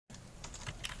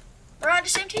We're on the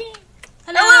same team.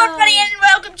 Hello. Hello, everybody, and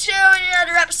welcome to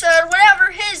another episode,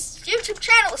 whatever his YouTube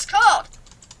channel is called.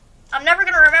 I'm never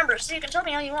going to remember, so you can tell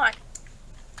me how you want.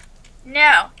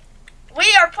 Now, we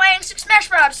are playing Super Smash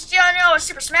Bros. Do you know what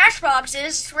Super Smash Bros.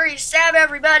 is? It's where you stab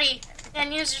everybody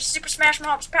and use your Super Smash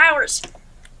Bros. Powers.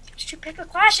 If you pick a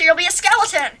class, you'll be a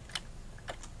skeleton.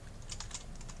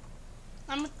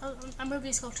 I'm gonna be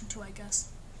a skeleton too, I guess.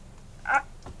 I'm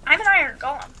an Iron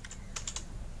Golem.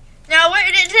 Now,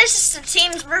 this is the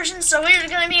team's version, so we're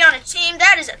going to be on a team.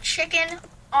 That is a chicken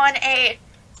on a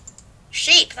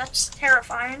sheep. That's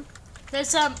terrifying.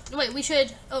 There's wait, we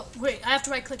should. Oh wait, I have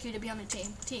to right click you to be on a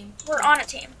team. We're on a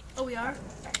team. Oh, we are.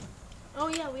 Oh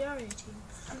yeah, we are a team.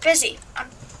 I'm busy.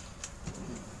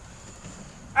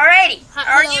 Alrighty.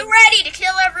 Are you ready to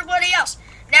kill everybody else?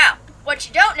 Now, what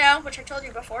you don't know, which I told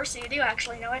you before, so you do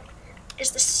actually know it,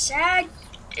 is the sad.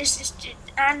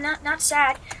 Not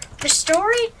sad. The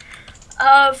story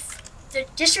of the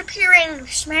disappearing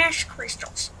Smash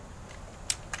crystals.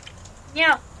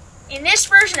 Now, in this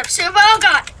version of Super, oh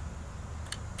god.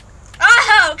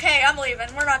 Ah, okay, I'm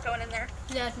leaving. We're not going in there.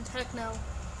 Yeah, heck no.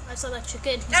 I saw that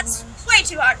chicken. That's way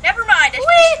too hard. Never mind.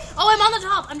 Wait! Oh, I'm on the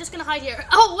top. I'm just gonna hide here.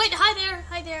 Oh, wait, hi there.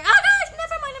 Hi there. Oh, gosh,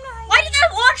 never mind. I'm not hiding. Why did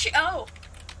that launch you? Oh.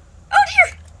 Oh,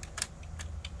 dear.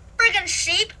 Friggin'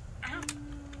 sheep. Ow.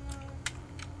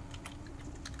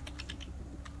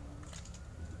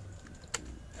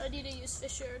 I need to use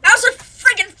Fisher. How's it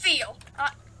friggin' feel?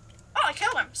 Oh, I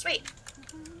killed him. Sweet.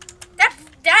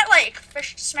 That like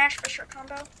Smash Fisher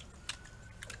combo.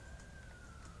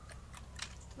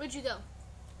 Where'd you go?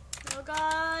 Oh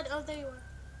god. Oh, there you are.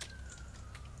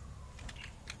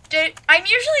 Dude, I'm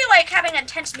usually like having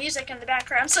intense music in the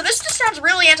background, so this just sounds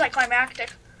really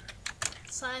anticlimactic.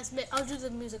 I'll do the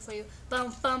music for you.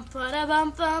 Bum bum ba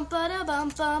bum bum ba bum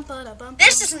bum ba bum.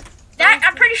 This isn't that.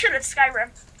 I'm pretty sure that's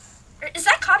Skyrim. Is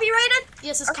that copyrighted?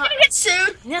 Yes, it's Are we gonna get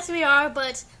sued? Yes, we are.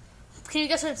 But can you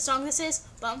guess what song this is?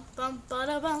 Bum bum ba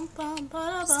bum bum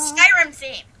ba bum. Skyrim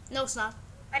theme. No, it's not.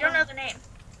 I don't know the name.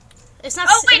 It's not.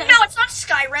 Oh wait, no, it's not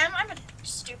Skyrim. I'm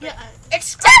stupid. Yeah.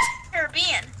 It's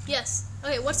Caribbean. Yes.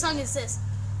 Okay, what song is this?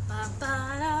 Ba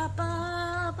ba da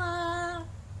ba ba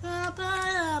ba ba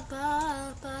ba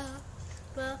ba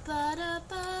ba ba da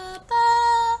ba ba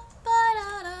ba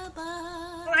da da ba.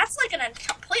 Well, that's like in a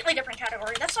completely different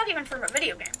category. That's not even from a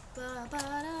video game. Ba ba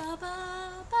da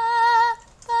ba ba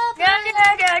Yeah.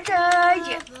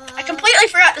 I completely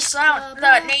forgot the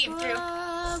name too.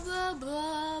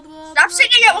 Stop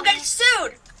singing it. We'll get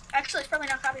sued. Actually, it's probably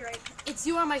not copyrighted. It's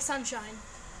You Are My Sunshine.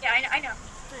 Yeah, I know.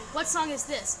 What song is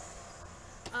this?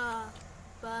 Ba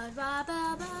ba ba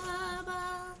ba ba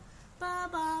ba ba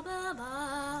ba ba ba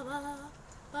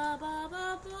ba ba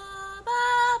ba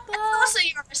ba. Also,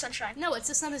 You Are My Sunshine. No, it's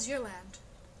The Sun Is Your Land.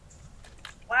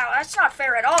 Wow, that's not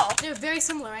fair at all. They're very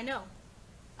similar, I know.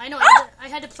 Ah! I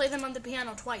had to play them on the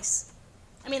piano twice.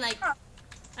 I mean, like, I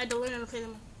had to learn how to play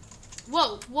them.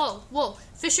 Whoa, whoa, whoa.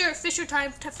 Fisher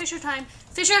time, Fisher time.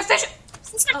 Fisher!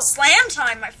 It's like slam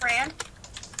time, my friend.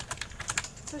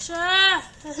 Fisher!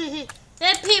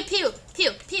 Pew, pew,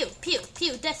 pew, pew, pew,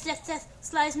 pew. Death.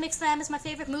 Slice mix slam is my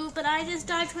favorite move, but I just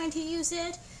died trying to use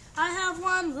it. I have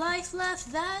 1 life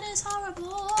left, that is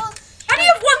horrible. How do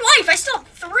you have 1 life? I still have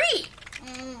 3.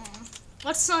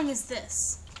 What song is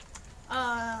this?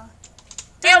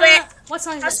 Nailed it. What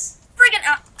song is this? Friggin'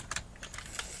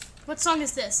 What song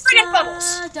is this? Friggin'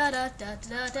 Bubbles.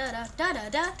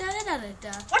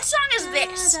 What song is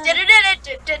this?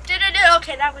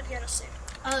 Okay, that would get us sued.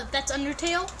 That's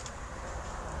Undertale.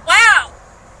 Wow.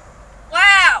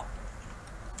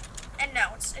 And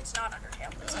no, it's not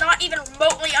Undertale. It's not even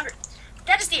remotely under.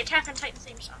 That is the Attack on Titan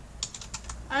theme song.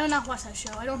 I don't know watch that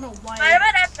show. I don't know why.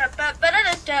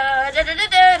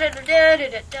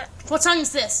 What song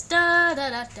is this? No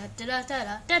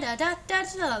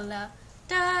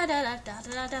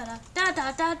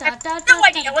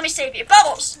idea. Let me save you.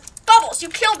 Bubbles, you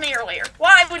killed me earlier.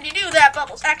 Why would you do that,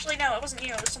 Bubbles? Actually, no, it wasn't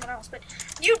you. It was someone else. But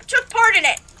you took part in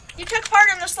it. You took part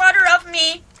in the slaughter of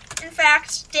me. In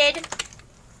fact, did.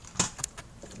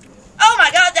 Oh my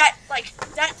God!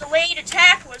 That delayed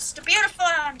attack was beautiful.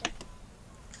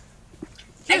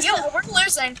 And we're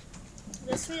losing.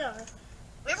 Yes, we are.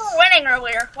 We were winning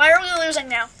earlier. Why are we losing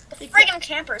now? The friggin'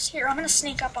 campers. Here, I'm gonna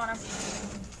sneak up on him.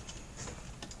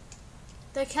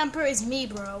 The camper is me,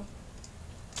 bro.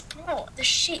 Oh, the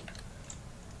sheep.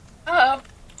 Uh-oh.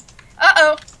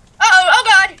 Oh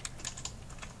God!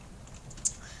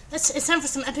 It's time for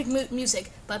some epic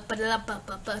music. Feel,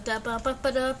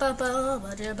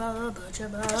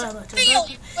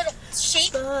 you little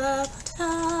sheep.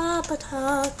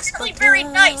 It's really very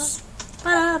nice.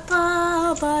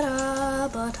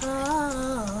 Alright,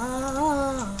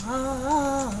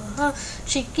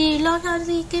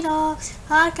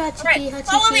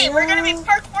 follow me. We're gonna be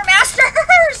parkour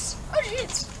masters. Oh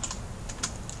jeez.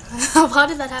 How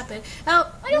did that happen?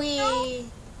 Oh, I don't know.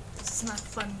 This is not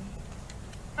fun.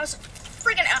 I was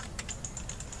freaking out.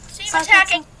 Team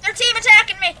attacking. They're team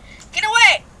attacking me. Get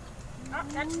away. Oh,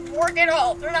 that didn't work at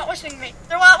all. They're not listening to me.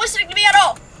 They're not listening to me at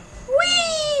all.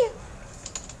 Whee!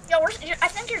 Yo, I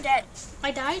think you're dead.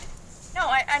 I died? No,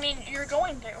 I mean, you're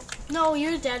going to. No,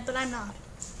 you're dead, but I'm not.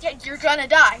 Yeah, you're gonna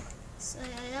die. So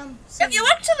I am. If you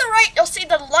look to the right, you'll see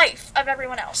the life of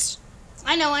everyone else.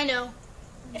 I know.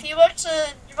 If you look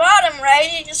to the bottom right,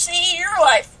 you can see your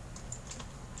life,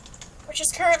 which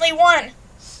is currently 1.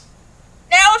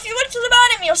 Now, if you look to the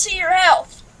bottom, you'll see your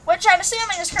health, which I'm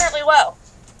assuming is currently low.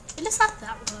 And it's not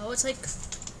that low. It's like,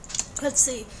 let's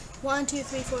see, 1, 2,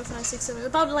 3, 4, 5, 6, 7,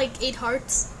 about like 8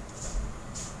 hearts.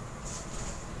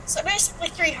 So basically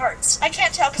 3 hearts. I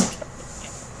can't tell because...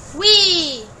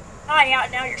 Whee! Ah, yeah,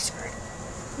 now you're screwed.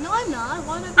 No, I'm not.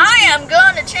 Why not? I am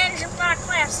going to change my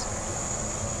class.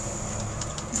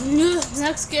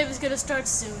 Next game is gonna start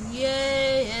soon.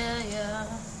 Yeah.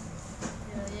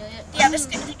 Yeah,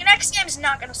 the next game is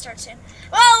not gonna start soon.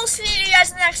 Well, we'll see you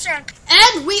guys in the next round.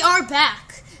 And we are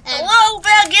back. And hello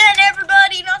again,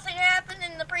 everybody. Nothing happened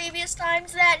in the previous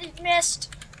times that you missed.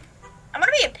 I'm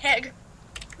gonna be a pig.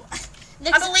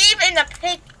 I believe in the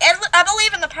pig. I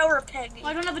believe in the power of pig. Well,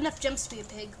 I don't have enough gems to be a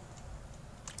pig.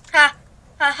 Ha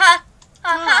ha ha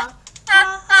ha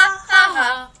ha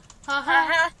ha ha ha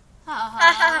ha.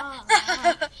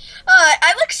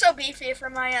 I look so beefy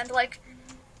from my end. Like,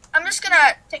 I'm just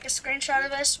gonna take a screenshot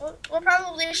of this. We'll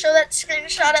probably show that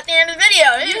screenshot at the end of the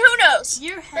video. Who knows?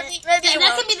 Your head. Maybe that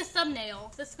can be the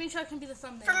thumbnail. The screenshot can be the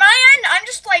thumbnail. From my end, I'm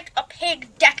just like a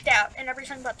pig decked out in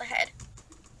everything but the head.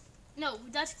 No,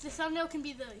 that's the thumbnail can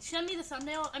be the. Send me the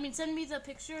thumbnail. I mean, send me the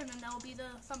picture, and then that will be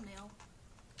the thumbnail.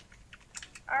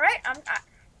 All right,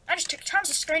 I just took tons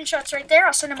of screenshots right there.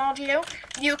 I'll send them all to you.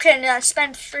 You can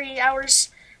spend 3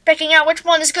 hours picking out which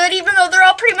one is good, even though they're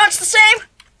all pretty much the same.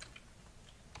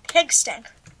 Pig stink.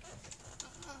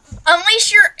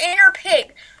 Unleash your inner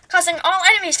pig, causing all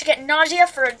enemies to get nausea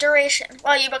for a duration,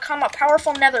 while you become a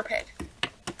powerful nether pig.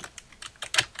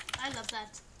 I love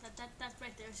that. That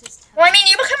right there is just... Well, I mean,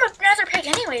 you become a nether pig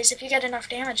anyways if you get enough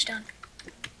damage done.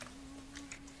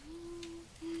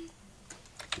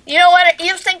 You know what?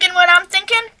 You thinking what I'm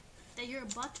thinking? That you're a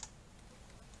butt?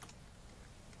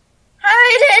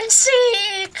 Hide and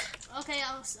seek! Okay,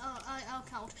 I'll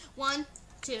count. 1,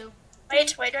 2...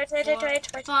 Wait. 4,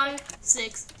 5,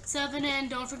 6, 7, and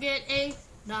don't forget 8,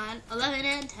 9, 11,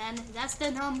 and 10. That's the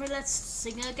number. Let's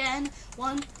sing again.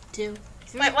 1, 2,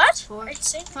 3, wait, what? 4,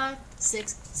 5,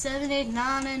 6, 7, 8,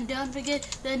 9, and don't forget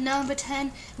the number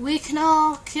 10. We can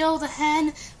all kill the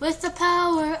hen with the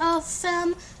power of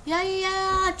fem.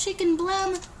 Yeah, chicken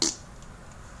blam.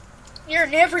 You're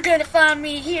never gonna find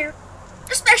me here,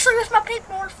 especially with my pig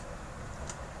morph.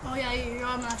 Oh yeah, you're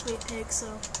automatically a pig,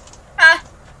 so.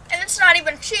 And it's not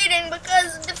even cheating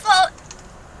because default.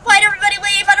 Why'd everybody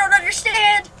leave? I don't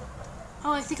understand.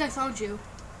 Oh, I think I found you.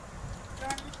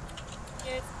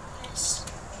 Yes.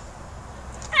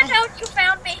 I know you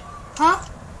found me. Huh?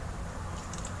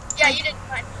 Yeah, you didn't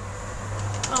find me.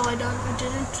 Oh, I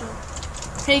didn't. So.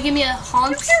 Can you give me a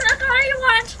haunt? You can look all you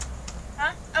want.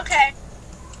 Huh? Okay.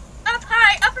 Up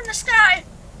high, up in the sky.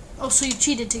 Oh, so you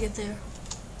cheated to get there.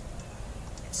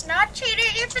 It's not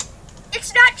cheating if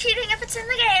it's not cheating if it's in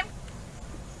the game.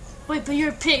 Wait, but you're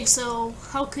a pig, so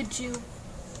how could you?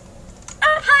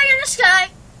 Up high in the sky.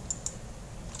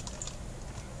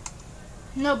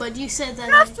 No, but you said that.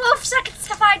 You have 12 seconds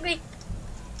to find me.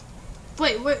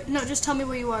 Wait, no, just tell me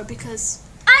where you are because.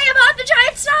 I am on the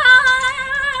giant side.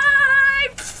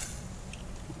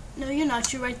 No, you're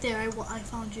not. You're right there. I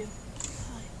found you.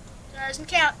 Doesn't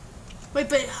count. Wait,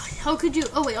 but how could you?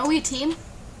 Oh wait, are we a team?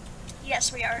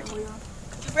 Yes, we are. Oh, we are.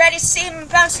 You ready to see my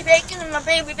bouncy bacon and my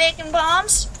baby bacon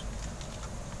bombs?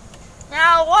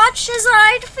 Now watch as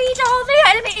I defeat all the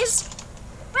enemies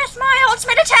with my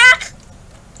ultimate attack!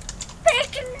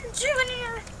 Bacon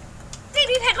Jr.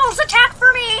 Baby Pickles, attack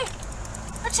for me!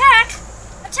 Attack!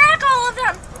 Attack all of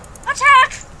them!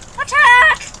 Attack!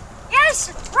 Attack!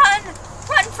 Yes! Run!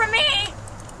 Run from me!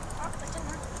 Oh, that didn't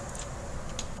work.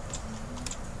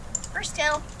 First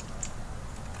kill.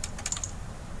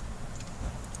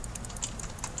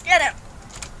 Get him!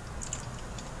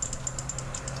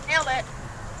 Nailed it.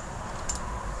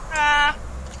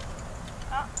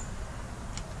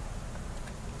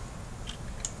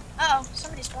 Uh-oh,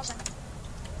 somebody's buzzing.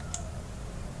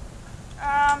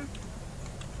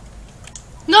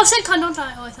 No, Senkan, don't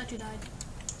die. Oh, I thought you died.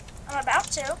 I'm about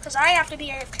to, because I have to be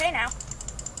AFK now.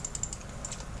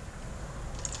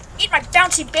 Eat my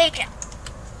bouncy bacon.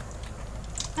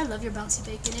 I love your bouncy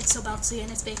bacon. It's so bouncy and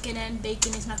it's bacon, and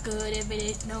bacon is not good if it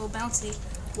ain't no bouncy.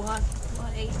 What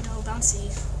ain't no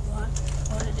bouncy? What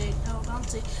it ain't no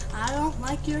bouncy? I don't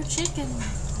like your chicken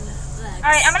legs.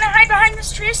 Alright, I'm gonna hide behind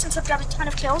this tree since I've got a ton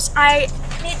of kills. I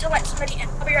need to let somebody in.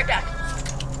 I'll be right back.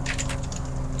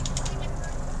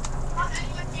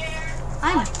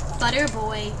 I'm Butter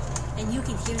Boy, and you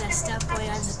can hear that stuff going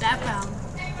on in the background.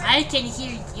 I can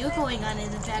hear you going on in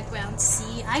the background.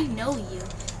 See, I know you.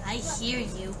 I hear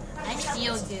you. I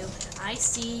feel you. I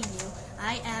see you.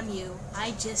 I am you.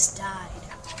 I just died.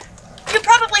 You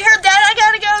probably heard that. I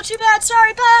gotta go. Too bad.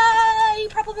 Sorry. Bye. You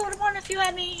probably would have won if you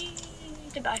had me.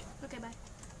 Goodbye. Okay, bye.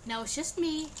 Now it's just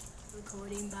me,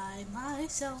 recording by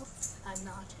myself. I'm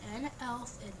not an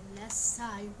elf unless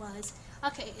I was.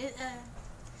 Okay,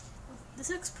 this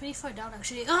looks pretty far down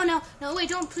actually. Oh no, wait,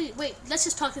 don't please, wait, let's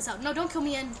just talk this out. No, don't kill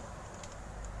me in.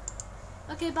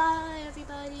 Okay, bye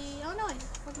everybody. Oh no, I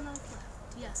wasn't on left.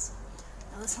 Yes.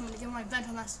 Now let's I'm gonna get my revenge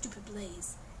on that stupid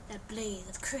Blaze. That Blaze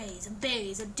of craze, of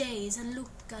berries, of days, and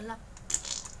Luca la.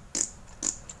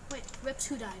 Wait, Rips,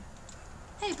 who died?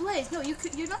 Hey Blaze, no,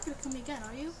 you're not gonna kill me again,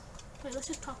 are you? Wait, let's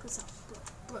just talk this out.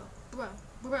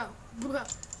 Bro.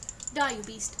 Die, you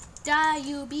beast. Die,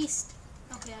 you beast.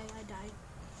 Okay, I died.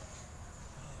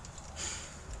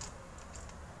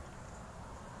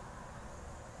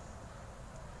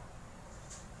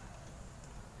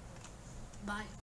 Bye.